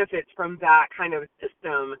he benefits from that kind of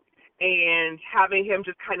system, and having him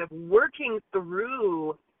just kind of working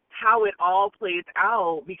through how it all plays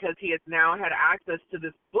out because he has now had access to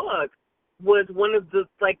this book was one of the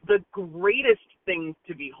greatest things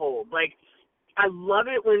to behold. Like, I love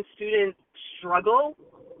it when students struggle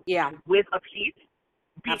with a piece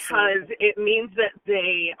because it means that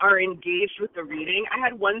they are engaged with the reading. I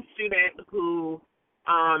had one student who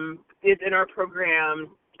is in our program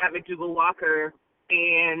at McDougall Walker,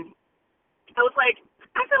 and I was like,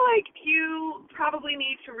 I feel like you probably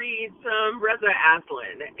need to read some Reza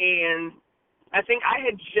Aslan. And I think I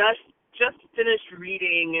had just finished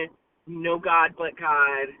reading No God But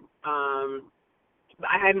God.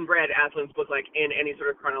 I hadn't read Aslan's book like in any sort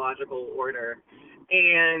of chronological order.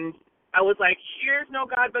 And I was like, here's No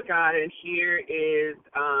God But God, and here is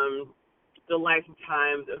The Life and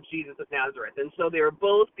Times of Jesus of Nazareth. And so they were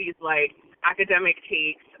both these like academic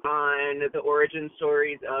takes on the origin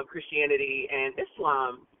stories of Christianity and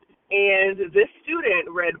Islam. And this student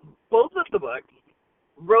read both of the books,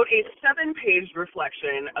 wrote a 7-page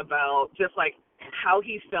reflection about just like how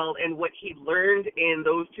he felt and what he learned in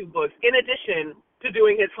those 2 books, in addition to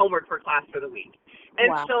doing his homework for class for the week.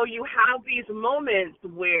 And so you have these moments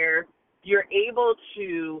where you're able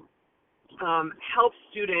to help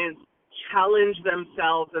students challenge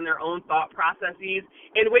themselves and their own thought processes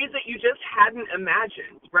in ways that you just hadn't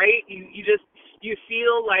imagined, right? You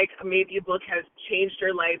feel like maybe a book has changed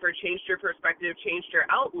your life or changed your perspective, changed your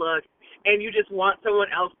outlook, and you just want someone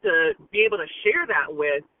else to be able to share that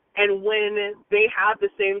with. And when they have the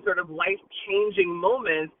same sort of life-changing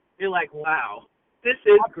moments, you're like, wow, this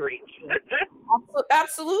is great.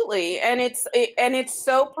 Absolutely. And it's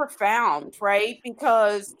so profound, right?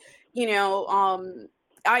 Because,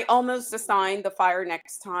 I almost assigned The Fire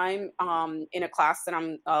Next Time in a class that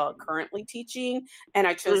I'm currently teaching, and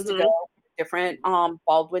I chose to go different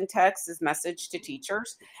Baldwin text as Message to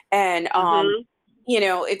Teachers. And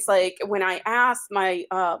it's like when I asked my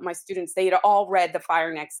my students, they had all read The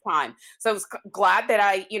Fire Next Time. So I was glad that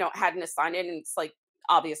I, hadn't assigned it, and it's like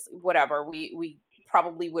obviously whatever we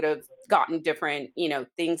probably would have gotten different,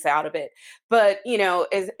 things out of it. But,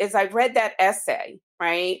 as I read that essay,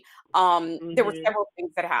 right, there were several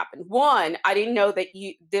things that happened. One, I didn't know that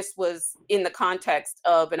this was in the context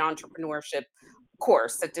of an entrepreneurship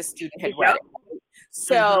course that this student had read.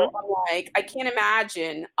 So I'm like, I can't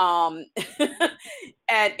imagine. I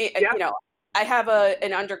have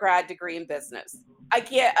an undergrad degree in business. I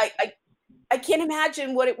can't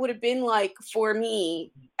imagine what it would have been like for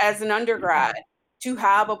me as an undergrad to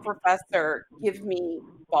have a professor give me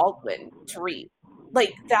Baldwin to read.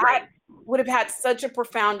 Like that would have had such a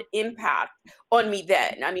profound impact on me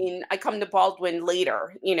then. I mean, I come to Baldwin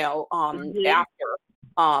later,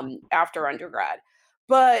 after undergrad.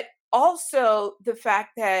 But also the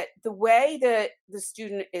fact that the way that the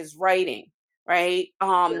student is writing, right,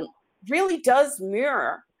 really does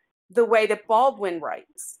mirror the way that Baldwin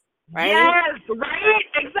writes, right? Yes, right,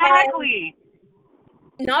 exactly.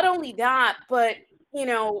 And not only that, but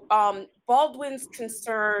Baldwin's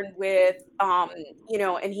concern with,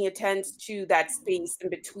 and he attends to that space in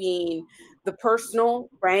between the personal,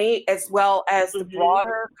 right, as well as the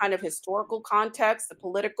broader kind of historical context, the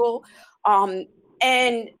political,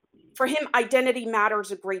 and for him, identity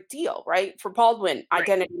matters a great deal, right? For Baldwin,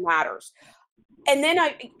 identity matters. And then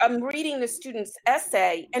I'm reading the student's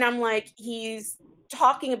essay, and I'm like, he's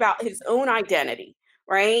talking about his own identity,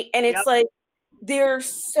 right? And it's like,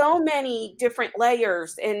 there's so many different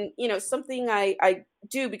layers. And, something I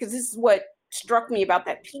do, because this is what struck me about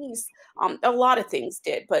that piece, a lot of things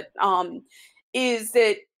did, but is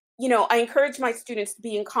that, I encourage my students to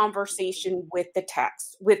be in conversation with the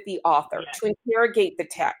text, with the author, to interrogate the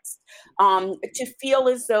text, to feel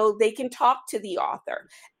as though they can talk to the author.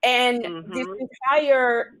 And this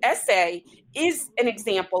entire essay is an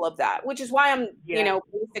example of that, which is why I'm,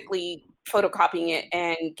 basically photocopying it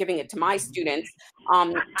and giving it to my students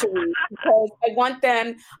to read, because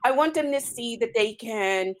I want them to see that they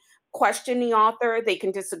can question the author, they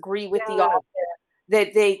can disagree with the author,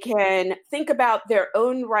 that they can think about their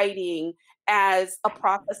own writing as a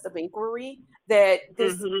process of inquiry, that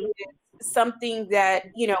this is something that,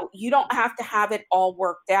 you don't have to have it all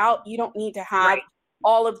worked out. You don't need to have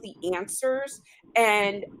all of the answers,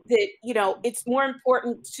 and that, it's more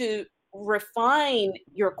important to refine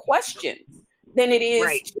your questions than it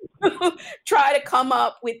is to try to come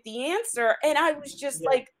up with the answer. And I was just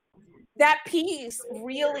like, that piece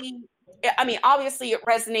really, I mean, obviously it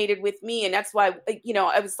resonated with me. And that's why,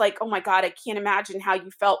 I was like, oh my God, I can't imagine how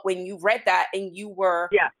you felt when you read that and you were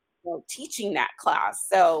teaching that class.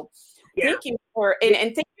 So thank you for, and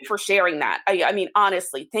thank you for sharing that. I mean,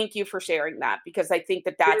 honestly, thank you for sharing that, because I think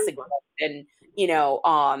that that's a good, and,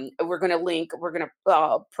 we're going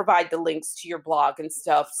to provide the links to your blog and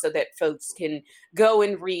stuff so that folks can go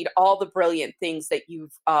and read all the brilliant things that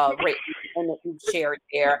you've written and that you've shared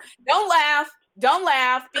there. Don't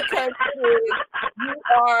laugh, because you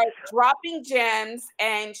are dropping gems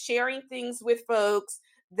and sharing things with folks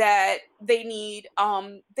that they need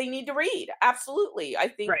to read. Absolutely. I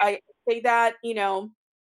think I say that,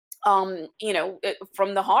 from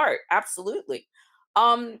the heart. Absolutely.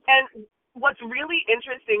 And what's really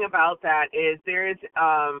interesting about that is there's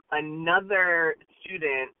another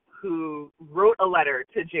student who wrote a letter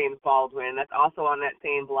to James Baldwin that's also on that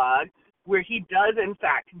same blog, where he does in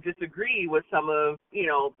fact disagree with some of,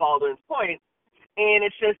 Baldwin's points. And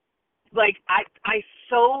it's just like, I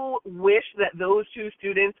so wish that those two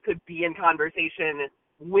students could be in conversation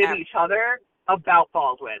with each other about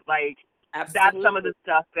Baldwin. Like, that's some of the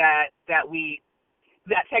stuff that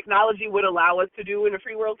technology would allow us to do in a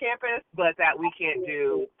free world campus, but that we can't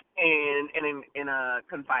do in a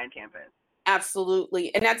confined campus.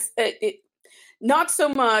 Absolutely. And that's it. Not so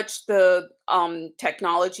much the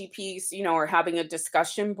technology piece, or having a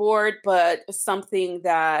discussion board, but something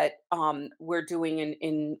that we're doing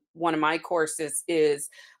in one of my courses is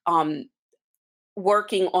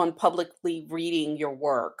working on publicly reading your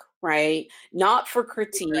work, right? Not for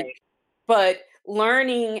critique, but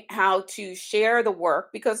learning how to share the work,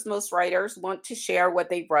 because most writers want to share what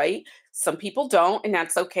they write. Some people don't, and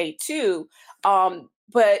that's okay too.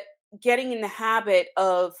 But getting in the habit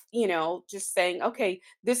of, just saying, okay,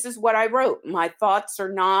 this is what I wrote. My thoughts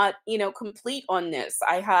are not, complete on this.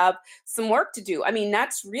 I have some work to do. I mean,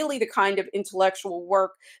 that's really the kind of intellectual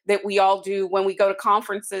work that we all do when we go to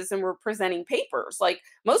conferences and we're presenting papers. Like,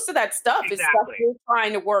 most of that stuff is stuff we're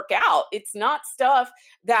trying to work out. It's not stuff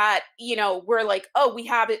that, we're like, oh, we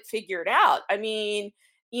have it figured out. I mean,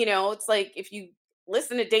 it's like, if you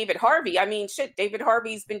listen to David Harvey. I mean, shit, David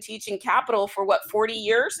Harvey's been teaching capital for 40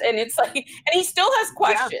 years? And it's like, and he still has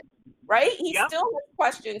questions, right? He still has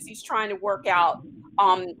questions he's trying to work out.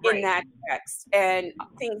 in that text, and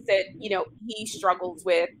things that, he struggles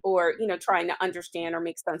with, or, trying to understand or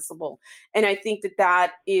make sensible. And I think that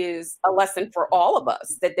that is a lesson for all of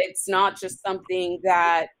us, that it's not just something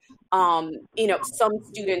that, some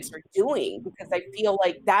students are doing, because I feel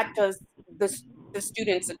like that does the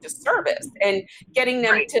students a disservice, and getting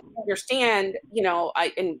them Right. to understand,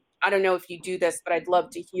 I don't know if you do this, but I'd love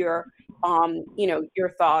to hear, your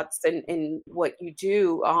thoughts and what you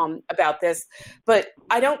do about this. But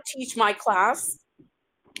I don't teach my class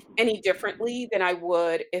any differently than I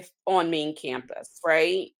would if on main campus,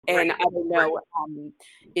 right? And Right. I don't know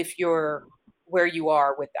if you're where you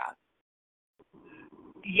are with that.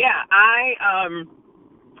 Yeah,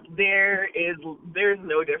 there's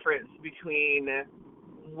no difference between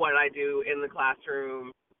what I do in the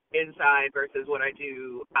classroom inside versus what I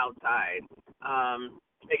do outside.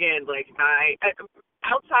 Again, like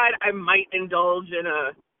outside I might indulge in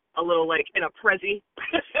a little, like, in a Prezi,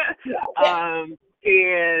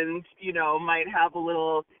 and might have a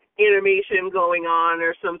little animation going on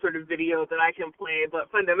or some sort of video that I can play,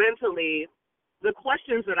 but fundamentally the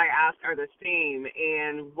questions that I ask are the same.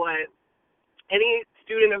 And what any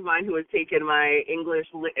student of mine who has taken my English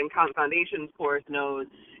Lit and Comp Foundations course knows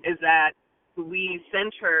is that we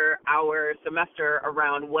center our semester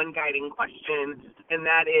around one guiding question, and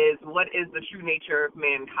that is, what is the true nature of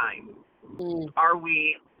mankind? Are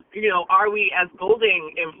we, as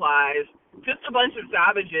Golding implies, just a bunch of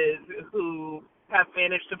savages who have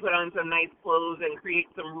managed to put on some nice clothes and create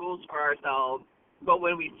some rules for ourselves, but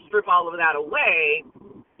when we strip all of that away,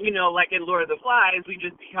 like in Lord of the Flies, we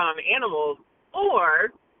just become animals?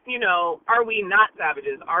 Or, are we not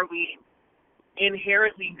savages? Are we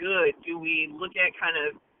inherently good? Do we look at kind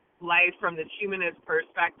of life from the humanist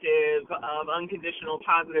perspective of unconditional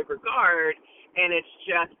positive regard, and it's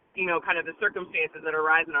just, kind of the circumstances that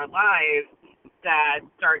arise in our lives that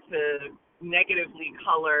start to negatively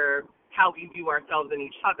color how we view ourselves and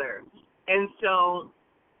each other? And so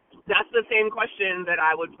that's the same question that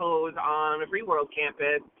I would pose on a Free World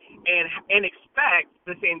campus, and expect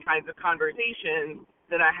the same kinds of conversations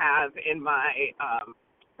that I have in my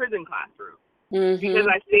prison classroom. Because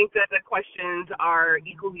I think that the questions are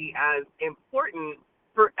equally as important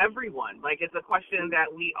for everyone. Like, it's a question that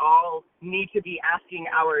we all need to be asking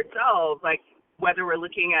ourselves, like, whether we're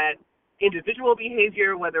looking at individual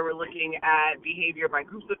behavior, whether we're looking at behavior by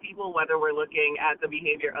groups of people, whether we're looking at the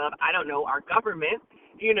behavior of, our government.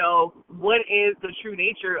 What is the true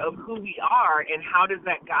nature of who we are, and how does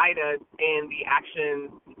that guide us in the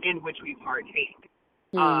actions in which we partake?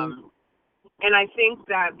 And I think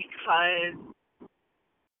that because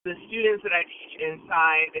the students that I teach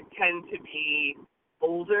inside tend to be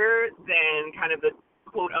older than kind of the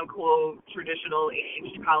quote-unquote traditional age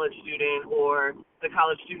college student, or the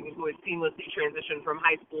college student who has seamlessly transitioned from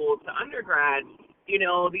high school to undergrad,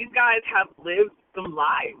 these guys have lived some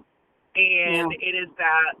lives. And it is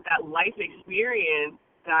that life experience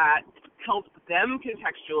that helps them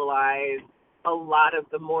contextualize a lot of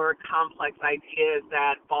the more complex ideas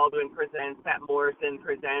that Baldwin presents, that Morrison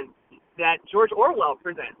presents, that George Orwell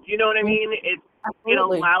presents. You know what I mean? It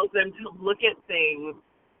allows them to look at things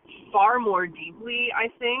far more deeply, I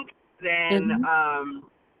think, than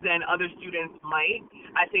other students might.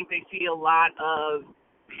 I think they see a lot of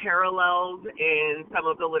parallels in some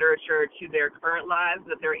of the literature to their current lives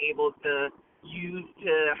that they're able to use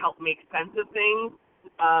to help make sense of things.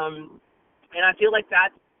 And I feel like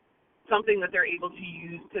that's something that they're able to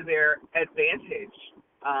use to their advantage,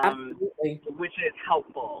 which is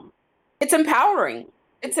helpful. It's empowering.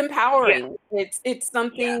 It's empowering. Yeah. It's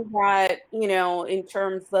something that, in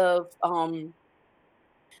terms of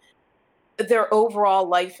their overall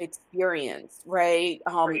life experience, right?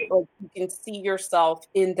 Like, you can see yourself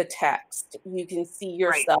in the text. You can see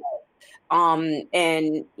yourself. And,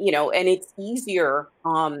 and it's easier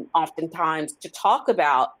oftentimes to talk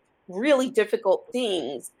about really difficult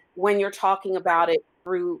things when you're talking about it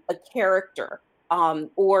through a character,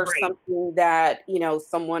 or something that,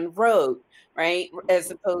 someone wrote, right?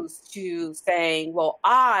 As opposed to saying, well,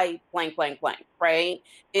 I blank, blank, blank, right?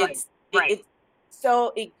 It's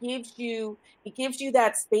so it gives you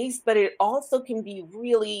that space, but it also can be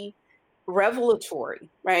really revelatory,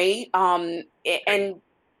 right? And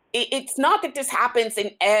it's not that this happens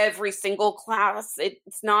in every single class.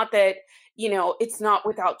 It's not that, it's not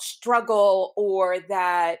without struggle, or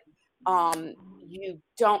that you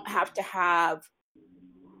don't have to have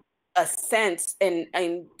a sense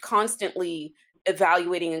and constantly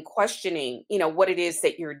evaluating and questioning, what it is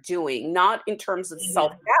that you're doing, not in terms of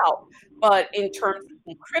self-doubt, but in terms of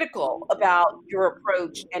be critical about your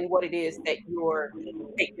approach and what it is that you're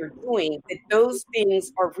doing, that those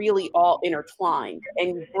things are really all intertwined,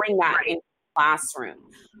 and you bring that Right. into the classroom.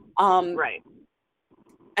 Um, Right.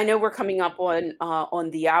 I know we're coming up on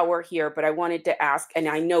the hour here, but I wanted to ask, and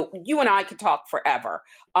I know you and I could talk forever.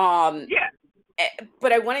 Um, Yeah.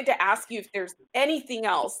 but I wanted to ask you if there's anything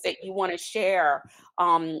else that you want to share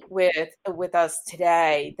with us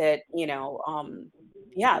today that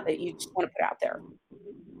that you just want to put out there.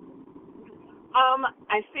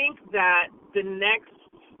 I think that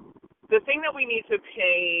the thing that we need to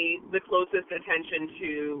pay the closest attention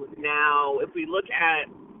to now, if we look at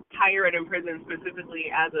higher ed and prison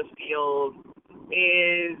specifically as a field,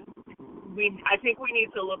 is I think we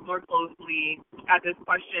need to look more closely at this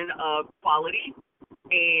question of quality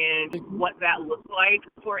and what that looks like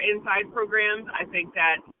for inside programs. I think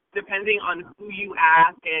that depending on who you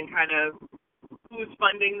ask and kind of who's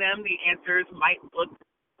funding them, the answers might look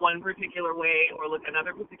one particular way or look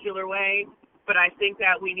another particular way. But I think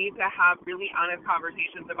that we need to have really honest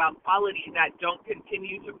conversations about quality that don't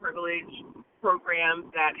continue to privilege programs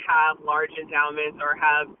that have large endowments or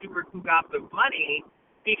have super gobs of money,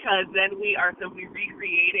 because then we are simply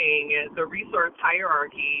recreating the resource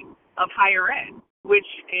hierarchy of higher ed, which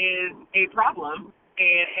is a problem.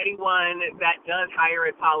 And anyone that does higher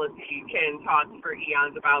ed policy can talk for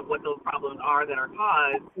eons about what those problems are that are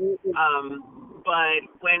caused. But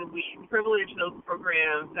when we privilege those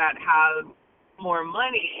programs that have more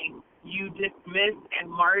money, you dismiss and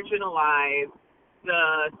marginalize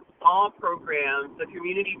the small programs, the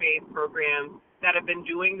community-based programs that have been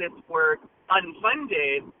doing this work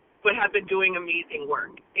unfunded, but have been doing amazing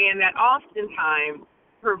work. And that oftentimes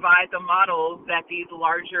provide the models that these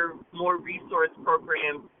larger, more resource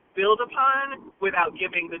programs build upon without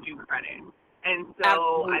giving the due credit. And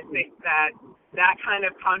so I think that kind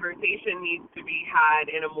of conversation needs to be had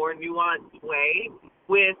in a more nuanced way,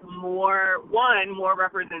 with more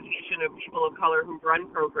representation of people of color who run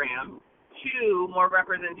programs, 2, more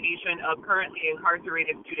representation of currently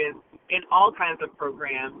incarcerated students in all kinds of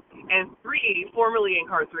programs, and 3, formerly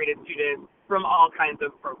incarcerated students from all kinds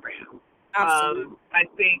of programs. I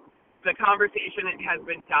think the conversation has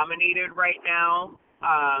been dominated right now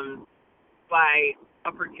by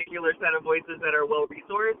a particular set of voices that are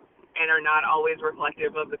well-resourced and are not always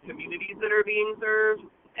reflective of the communities that are being served.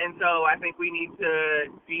 And so I think we need to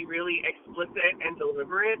be really explicit and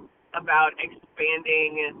deliberate about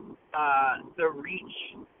expanding the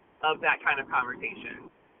reach of that kind of conversation.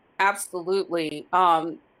 Absolutely.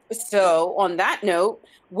 So on that note,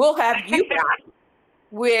 we'll have you back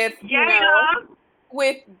with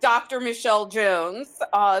with Dr. Michelle Jones,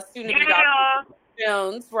 soon to be Dr.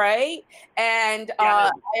 Jones, right? And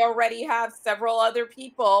I already have several other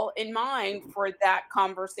people in mind for that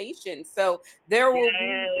conversation. So there will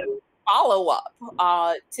be follow-up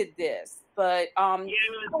to this. But don't get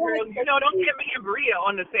me and Bria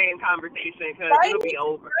on the same conversation, because it'll be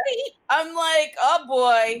over. Right? I'm like, oh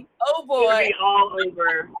boy. It'll be all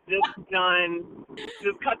over. Just done.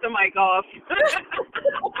 Just cut the mic off.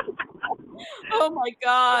 Oh my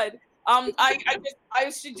God. I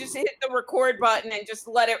should just hit the record button and just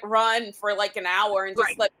let it run for like an hour and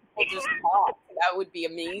just let people just talk. That would be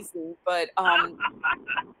amazing. But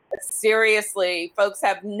seriously, folks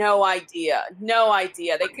have no idea.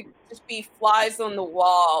 They could just be flies on the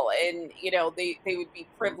wall, and they would be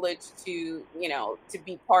privileged to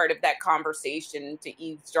be part of that conversation, to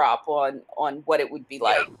eavesdrop on what it would be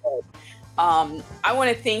like. But, I want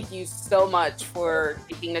to thank you so much for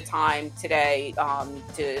taking the time today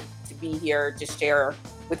to be here to share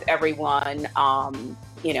with everyone,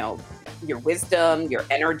 your wisdom, your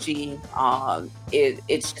energy.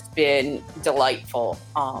 It's just been delightful.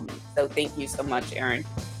 So thank you so much, Erin.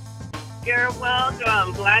 You're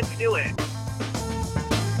welcome. Glad to do it.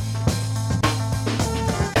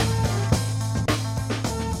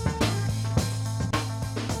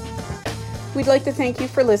 We'd like to thank you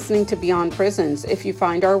for listening to Beyond Prisons. If you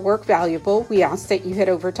find our work valuable, we ask that you head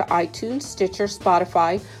over to iTunes, Stitcher,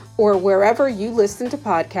 Spotify, or wherever you listen to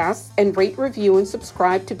podcasts, and rate, review, and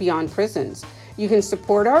subscribe to Beyond Prisons. You can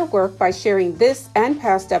support our work by sharing this and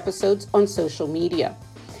past episodes on social media.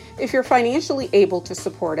 If you're financially able to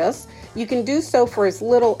support us, you can do so for as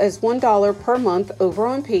little as $1 per month over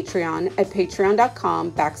on Patreon at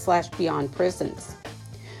patreon.com/beyondprisons.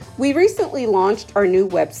 We recently launched our new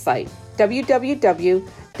website,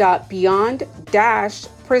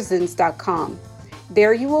 www.beyond-prisons.com.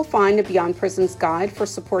 There you will find a Beyond Prisons guide for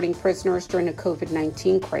supporting prisoners during the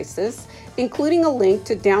COVID-19 crisis, including a link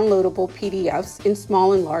to downloadable PDFs in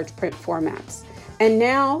small and large print formats. And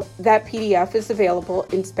now that PDF is available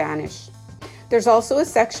in Spanish. There's also a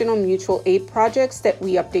section on mutual aid projects that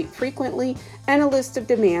we update frequently and a list of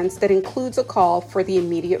demands that includes a call for the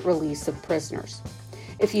immediate release of prisoners.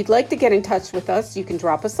 If you'd like to get in touch with us, you can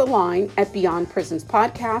drop us a line at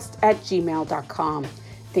beyondprisonspodcast@gmail.com.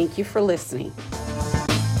 Thank you for listening.